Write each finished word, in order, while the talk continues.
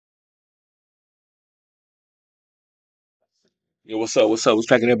Yo, what's up? What's up? What's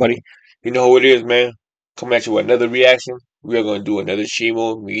cracking, everybody? You know who it is, man. Coming at you with another reaction. We are gonna do another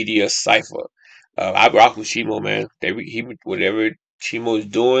Shimo Media Cypher. I rock with Shimo, man. Whatever Shimo is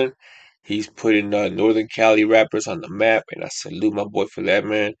doing, he's putting Northern Cali rappers on the map, and I salute my boy for that,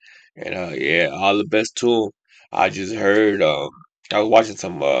 man. And yeah, all the best to him. I just heard I was watching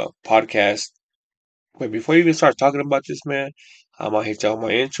some podcast. Wait, before you even start talking about this, man, I'm gonna hit y'all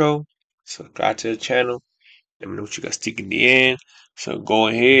with my intro. Subscribe to the channel. Let me know what you got sticking the end. So go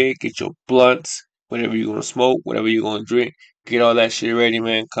ahead, get your blunts, whatever you're gonna smoke, whatever you're gonna drink. Get all that shit ready,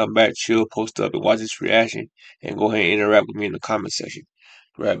 man. Come back, chill, post up, and watch this reaction. And go ahead and interact with me in the comment section.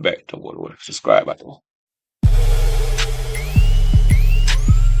 Right back. Don't go to subscribe, by the way.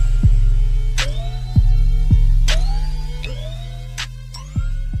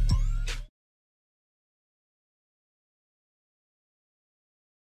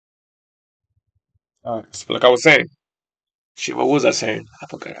 All right. So like I was saying, shit, what was I saying? I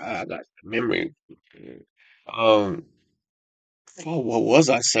forgot. I got memory. Um, what was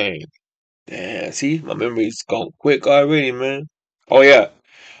I saying? Damn, see, my memory's gone quick already, man. Oh yeah.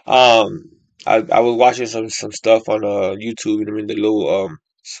 Um, I was watching some stuff on YouTube. You know what I mean, the little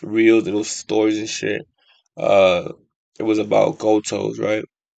reels and those stories and shit. Uh, it was about Gotos, right?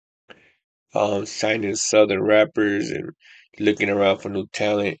 Signing Southern rappers and looking around for new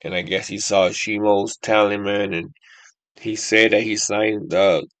talent. And I guess he saw Shimo's talent, man, and he said that he signed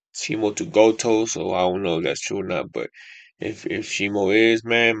Shimo to Goto. So I don't know if that's true or not, but if Shimo is,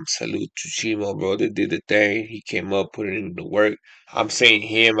 man, salute to Shimo, bro. They did the thing. He came up, put it in the work. I'm saying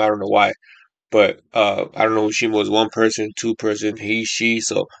him. I don't know why. But I don't know if Shimo is one person, two person, he, she.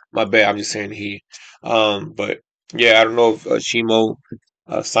 So my bad. I'm just saying he. But yeah, I don't know if Shimo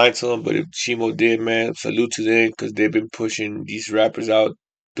signed to him, but if Shimo did, man, salute to them because they've been pushing these rappers out,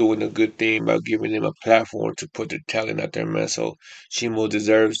 doing a good thing by giving them a platform to put their talent out there, man. So Shimo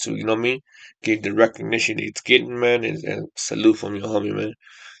deserves to, you know what I mean, get the recognition it's getting, man, and salute from your homie, man.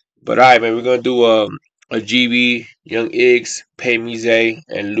 But all right, man, we're gonna do a GB, Young Iggz, PayMeZay,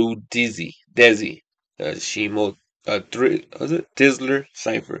 and Lou Deezi, Shimo, was it Dizzler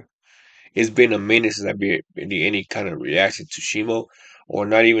Cypher. It's been a minute since I've been any kind of reaction to Shimo, or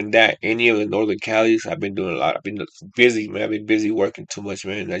not even that. Any of the Northern Calis, I've been doing a lot. I've been busy, man. I've been busy working too much,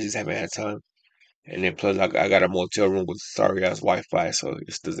 man. I just haven't had time. And then plus, I got a motel room with sorry ass Wi-Fi, so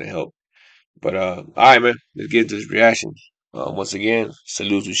this doesn't help. But all right, man. Let's get this reaction. Once again,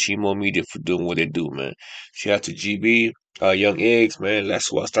 salute to Shimo Media for doing what they do, man. Shout out to GB, Young Iggz, man. That's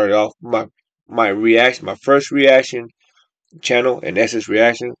what I started off my reaction, my first reaction channel, and SS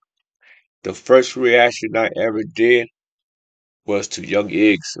reaction. The first reaction I ever did was to Young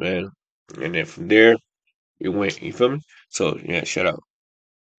Iggz, man. And then from there, it went. You feel me? So yeah, shut up.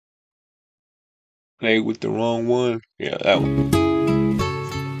 Play with the wrong one. Yeah, that one.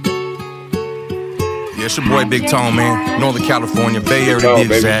 Yeah, it's your boy Big Tone, man. Northern California, Bay Area to be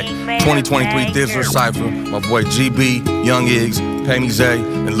exact. 2023 Dizzler Cypher. My boy GB, Young Iggz,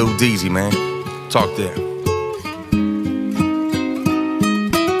 PayMeZay, and Lou Deezi, man. Talk there.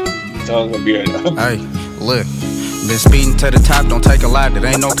 Tongue gonna be right. Hey, look. Been speeding to the top, don't take a lot, that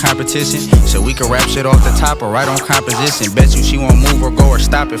ain't no competition. So we can rap shit off the top or right on composition. Bet you she won't move or go or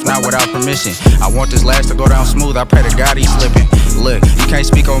stop if not without permission. I want this last to go down smooth, I pray to God he's slipping. Look, you can't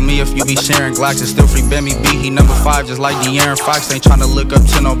speak on me if you be sharing Glocks. It's still free Bemmy B, he number 5 just like De'Aaron Fox. Ain't tryna look up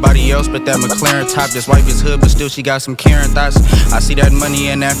to nobody else but that McLaren top. Just wipe his hood, but still she got some Karen thoughts. I see that money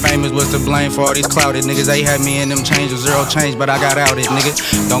and that fame is what's to blame for all these clouded niggas. They had me in them change with zero change, but I got outed, nigga.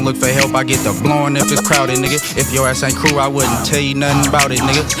 Don't look for help, I get the blowing if it's crowded, nigga. If your ass ain't cool, I wouldn't tell you nothing about it,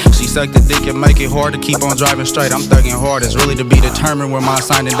 nigga. She suck the dick and make it hard to keep on driving straight. I'm thugging hard, it's really to be determined when my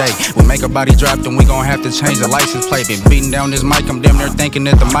signing day. We make a body drop, then we gon' have to change the license plate. Been beating down this mic, I'm damn near thinking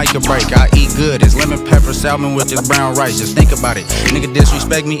that the mic could break. I eat good, it's lemon pepper salmon with this brown rice. Just think about it, nigga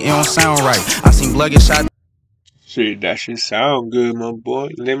disrespect me, it don't sound right. I seen blood get shot. Shit, that shit sound good, my boy.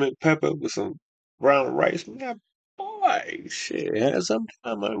 Lemon pepper with some brown rice. Yeah, boy, shit, have some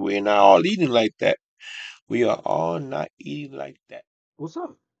time. Man. We're not all eating like that. We are all not eating like that. What's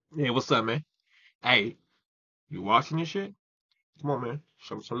up? Hey, what's up, man? Hey, you watching this shit? Come on, man.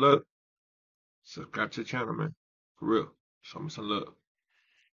 Show me some love. Subscribe to the channel, man. For real. Show me some love.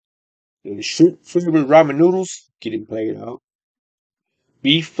 The shrimp flavored ramen noodles getting played out.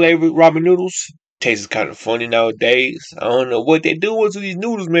 Beef flavored ramen noodles tastes kind of funny nowadays. I don't know what they doing to these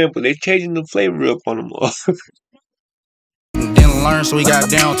noodles, man, but they changing the flavor up on them. Didn't learn, so we got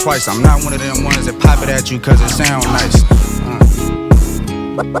down twice. I'm not one of them ones that pop it at you cause it sound nice.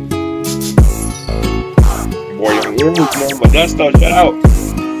 Boy, young Iggz, man, but that stuff, shut out.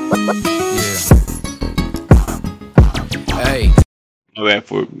 Yeah. Hey. man,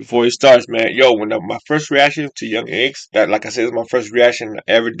 before it starts, man, yo, my first reaction to Young Iggz, that like I said, is my first reaction I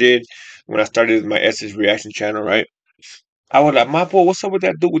ever did when I started my ESSE reaction channel, right? I was like, my boy, what's up with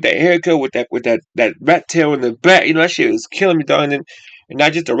that dude with that haircut, with that rat tail in the back? You know, that shit was killing me, dog. And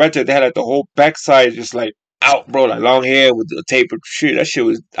not just the rat tail, they had like the whole backside just like out, bro, like long hair with the tapered shit. That shit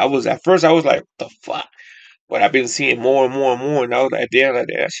was, at first I was like, what the fuck? But I've been seeing more and more and more, and I was like, damn,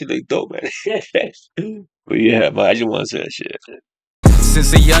 that shit look dope, man. But yeah, but I just want to say that shit.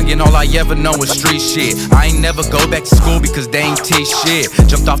 Since a youngin', all I ever know is street shit. I ain't never go back to school because they ain't teach shit.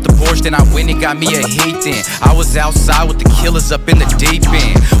 Jumped off the porch, then I went and got me a heat then. I was outside with the killers up in the deep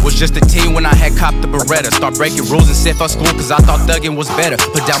end. Was just a teen when I had copped the Beretta. Start breaking rules and said fuck school cause I thought thuggin' was better.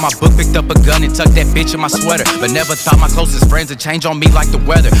 Put down my book, picked up a gun and tucked that bitch in my sweater. But never thought my closest friends would change on me like the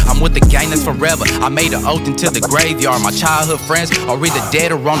weather. I'm with the gang that's forever. I made an oath into the graveyard. My childhood friends are either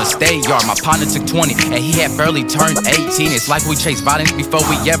dead or on the state yard. My partner took 20 and he had barely turned 18. It's like we chase violence before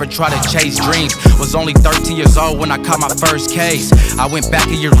we ever try to chase dreams. Was only 13 years old when I caught my first case. I went back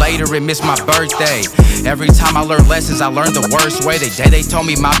a year later and missed my birthday. Every time I learned lessons, I learned the worst way. The day they told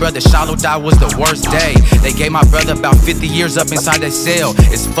me my brother Shallow died was the worst day. They gave my brother about 50 years up inside that cell.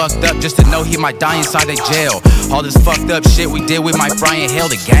 It's fucked up just to know he might die inside that jail. All this fucked up shit we did with my Brian Hell.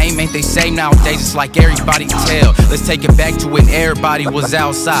 The game ain't they say nowadays, it's like everybody tell. Let's take it back to when everybody was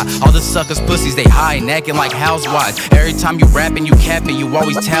outside. All the suckers pussies, they high and acting like housewives. Every time you rapping, you capping, you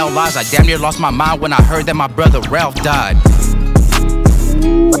always tell lies. I damn near lost my mind when I heard that my brother Ralph died.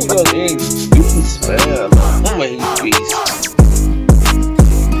 Ooh, Young Iggz, beast, man. I'm a beast.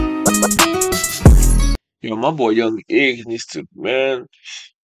 Yo, my boy Young Iggz needs to, man,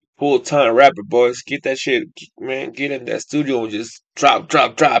 full-time rapper, boys. Get that shit, man. Get in that studio and just drop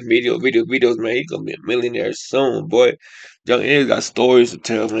videos, man. He gonna be a millionaire soon, boy. Young Iggz got stories to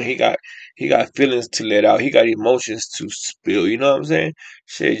tell, man. He got feelings to let out. He got emotions to spill. You know what I'm saying?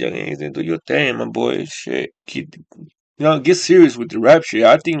 Shit, Young Iggz, then do your thing, my boy. Shit, get serious with the rap shit.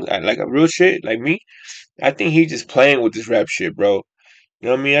 I think, like a real shit, like me, I think he just playing with this rap shit, bro. You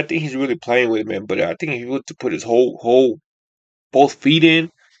know what I mean? I think he's really playing with it, man. But I think if he was to put his whole both feet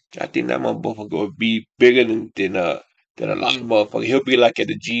in, I think that motherfucker would be bigger than a lot of motherfuckers. He'll be like at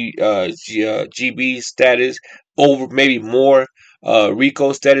the GB status, over maybe more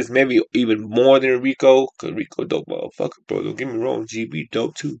Rico status, maybe even more than Rico. Cause Rico dope motherfucker, bro. Don't get me wrong, GB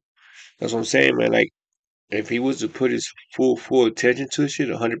dope too. That's what I'm saying, man. Like if he was to put his full attention to shit,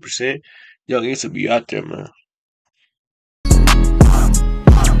 100%, Young Iggz would be out there, man.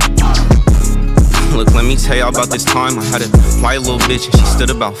 Look, let me tell y'all about this time. I had a white little bitch and she stood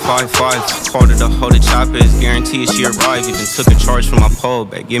about 5'5". Called her to hold the choppers, guaranteed she arrived. Even took a charge from my pole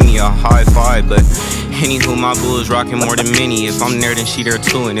back, give me a high five. But anywho, my boo is rocking more than many. If I'm there, then she there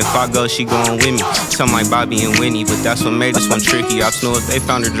too. And if I go, she going with me. Something like Bobby and Winnie, but that's what made this one tricky. I knew if they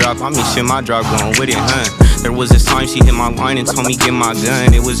found her drop, I mean shit, my drop going with it, huh? There was this time she hit my line and told me get my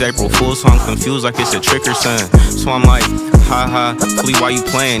gun. It was April Fool's, so I'm confused like it's a trick or something. So I'm like, ha, Flea, why you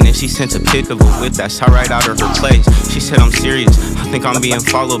playing? And she sent a pic of a whip that's hot right out of her place. She said I'm serious, I think I'm being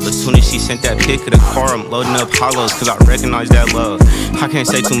followed. But soon as she sent that pic of the car, I'm loading up hollows, cause I recognize that love. I can't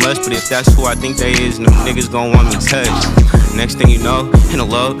say too much, but if that's who I think they is, them niggas gon' want me touched. Next thing you know, in the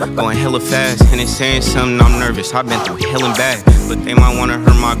low, going hella fast. And it's saying something, I'm nervous, I've been through hell and back. But they might wanna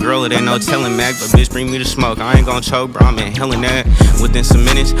hurt my girl, it ain't no telling Mac. But bitch, bring me the smoke, I ain't gon' choke, bro, I'm inhaling that. Within some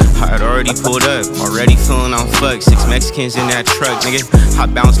minutes, I had already pulled up, already feeling I'm fucked. 6 Mexicans in that truck, nigga. I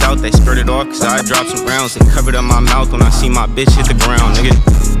bounced out, they skirted off, cause I dropped some rounds and covered up my mouth when I see my bitch hit the ground, nigga.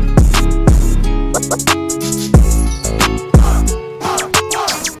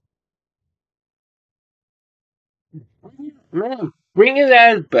 Man, bring his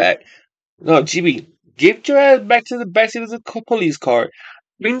ass back. No, GB, get your ass back to the backseat of the police car.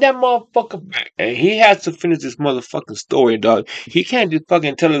 Bring that motherfucker back. And he has to finish this motherfucking story, dog. He can't just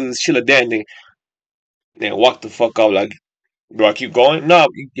fucking tell us this shit of that and then walk the fuck out like, do I keep going? No,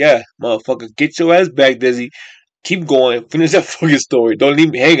 yeah, motherfucker, get your ass back, Deezi. Keep going. Finish that fucking story. Don't leave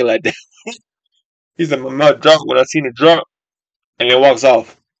me hanging like that. He said, my mouth dropped when I seen it drop. And then walks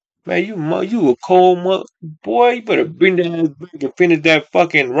off. Man, you a cold mother. Boy, you better bring that ass back and finish that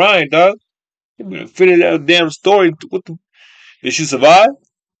fucking rhyme, dog. You better finish that damn story. Did she survive?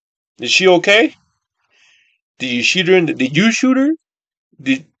 Is she okay? Did you shoot her? Did you shoot her?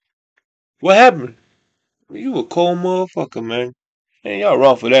 What happened? You a cold motherfucker, man. Man, y'all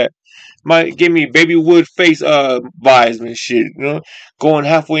wrong for that. Might give me baby wood face vibes and shit, you know? Going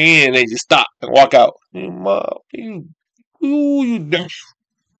halfway in and they just stop and walk out. You dumb.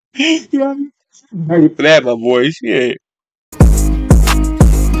 Yeah, ready for that, my boy. Shit.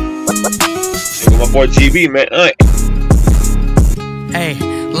 Hey, my boy GB, man. Hey,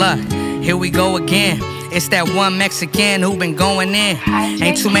 look, here we go again. It's that one Mexican who been going in.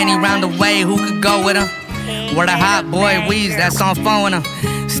 Ain't too many round the way who could go with him. Where the hot boy Iggz, that's on phone with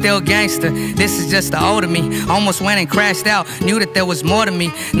him. Still gangster, this is just the old of me. Almost went and crashed out, knew that there was more to me.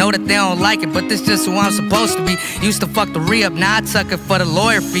 Know that they don't like it, but this just who I'm supposed to be. Used to fuck the re-up, now I tuck it for the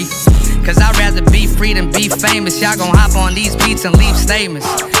lawyer fee. Cause I'd rather be free than be famous. Y'all gon' hop on these beats and leave statements.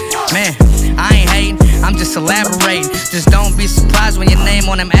 Man, I ain't hating, I'm just elaborating. Just don't be surprised when your name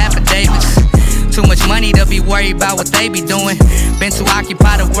on them affidavits. Too much money to be worried about what they be doing. Been too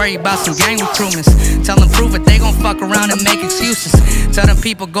occupied to worry about some gang recruitments. Tell them prove it, they gon' fuck around and make excuses. Tell them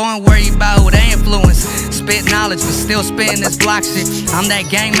people go and worry about who they influence. Spit knowledge but still spitting this block shit. I'm that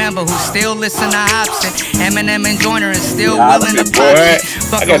gang member who still listen to Hobson, Eminem and Joyner and still willing to pop shit.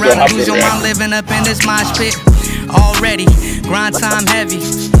 Fuck around and lose your mind living up in this mosh pit. Already, grind time heavy,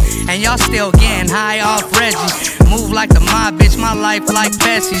 and y'all still getting high off Reggie. Move like the mob, bitch, my life like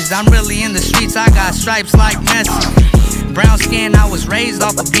Bessie's. I'm really in the streets, I got stripes like Messi. Brown skin, I was raised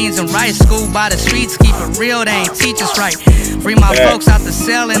off of beans and rice. School by the streets, keep it real, they ain't teach us right. Free my folks out the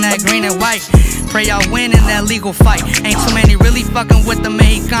cell in that green and white. Pray y'all win in that legal fight. Ain't too many really fucking with the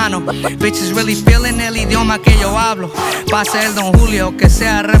Mexicano. Bitches really feeling el idioma que yo hablo. Pasa el Don Julio, que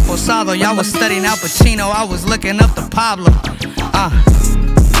sea reposado. Y'all was studying Al Pacino, I was looking up to Pablo.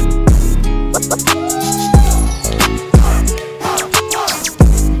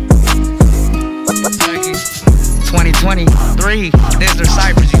 2023, there's their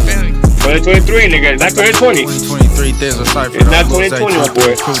ciphers, you feel me? 2023, nigga, not 2020. 2023, there's a cipher. It's not 2020, my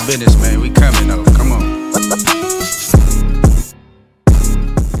boy. True business, man. We coming though. Come on.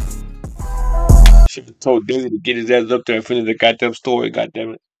 Shit told Deezi to get his ass up there and finish the goddamn story,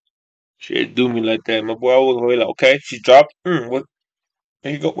 goddamn it. Shit do me like that, my boy. I was like, okay, she dropped. What?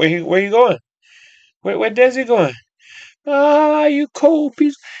 Where he go? Where he going? Where Deezi going? You cold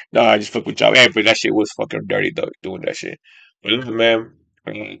piece. No, I just fuck with y'all. Hey, but that shit was fucking dirty though, doing that shit. But listen, man,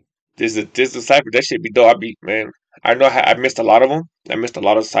 this is Cypher. That shit be dope. Man. I know I missed a lot of them. I missed a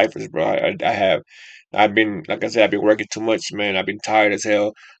lot of ciphers, bro. I have. I've been, like I said, I've been working too much, man. I've been tired as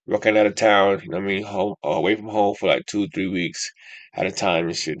hell, working out of town. You know what I mean, home, away from home for like 2, 3 weeks at a time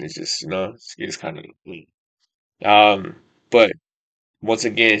and shit. It's just, it's kind of. But once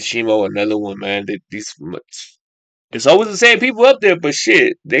again, Shimo, another one, man. These it's always the same people up there, but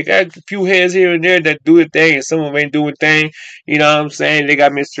shit, they got a few heads here and there that do a thing, and some of them ain't doing thing. You know what I'm saying? They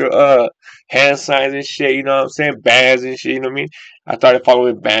got Mr. Hand Signs and shit. You know what I'm saying? Bands and shit. You know what I mean? I started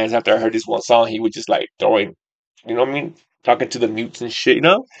following bands after I heard this one song. He was just like throwing, you know what I mean? Talking to the mutes and shit. You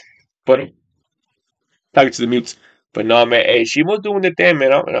know, but talking to the mutes. But no, man, hey, she was doing the thing,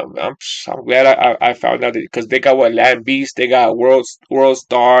 man. I'm glad I found out because they got what Land Beast, they got World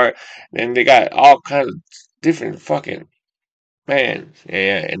Star, and they got all kinds of different fucking man.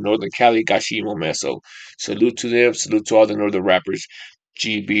 Yeah, and Northern Cali got Shimo, man. So salute to them, salute to all the Northern rappers,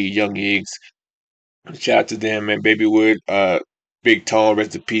 GB, Young Iggz. Shout out to them, man. Baby Wood, Big Tone,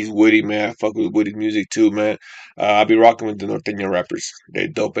 rest in peace, Woody, man. I fuck with Woody's music too, man. I'll be rocking with the Norteño rappers. They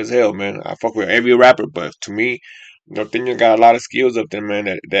dope as hell, man. I fuck with every rapper, but to me, Norteño got a lot of skills up there,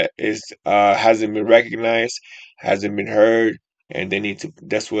 man. That is hasn't been recognized, hasn't been heard, and they need to.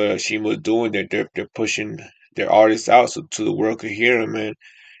 That's what Shimo's doing. They're pushing their artists out so to the world could hear them, man.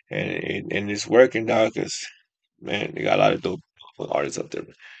 And it's working, dog. Cause man, they got a lot of dope artists up there.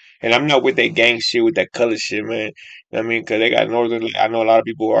 And I'm not with that gang shit, with that color shit, man. You know what I mean? Because they got northern. Like, I know a lot of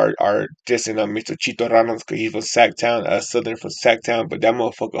people are dissing Mr. Chito Ramos because he's from Sacktown, southern from Sacktown, but that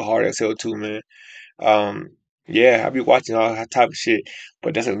motherfucker hard as hell too, man. Um, yeah, I'll be watching all that type of shit,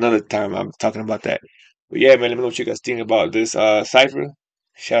 but that's another time I'm talking about that. But yeah, man, let me know what you guys think about this cipher.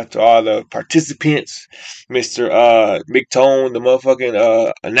 Shout out to all the participants, Mr. Big Tone, the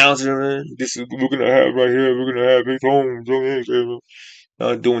motherfucking announcer, man. This is we're gonna have right here. We're gonna have Big Tone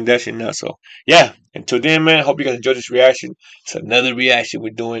doing that shit now. So yeah, until then, man, hope you guys enjoyed this reaction. It's another reaction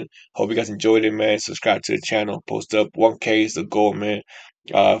we're doing. Hope you guys enjoyed it, man. Subscribe to the channel. Post up 1K is the goal, man.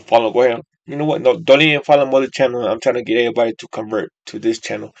 Follow. Go ahead. You know what? No, don't even follow my other channel. I'm trying to get everybody to convert to this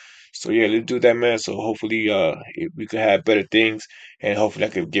channel. So yeah, let's do that, man. So hopefully, we could have better things, and hopefully I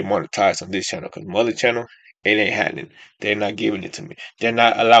could get monetized on this channel. Cause my other channel, it ain't happening. They're not giving it to me. They're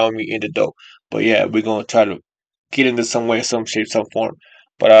not allowing me in the door. But yeah, we're gonna try to get into some way, some shape, some form.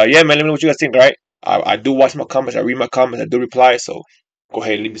 But yeah, man, let me know what you guys think, right? I do watch my comments, I read my comments, I do reply, so go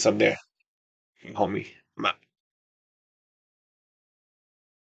ahead and leave me some there. Homie.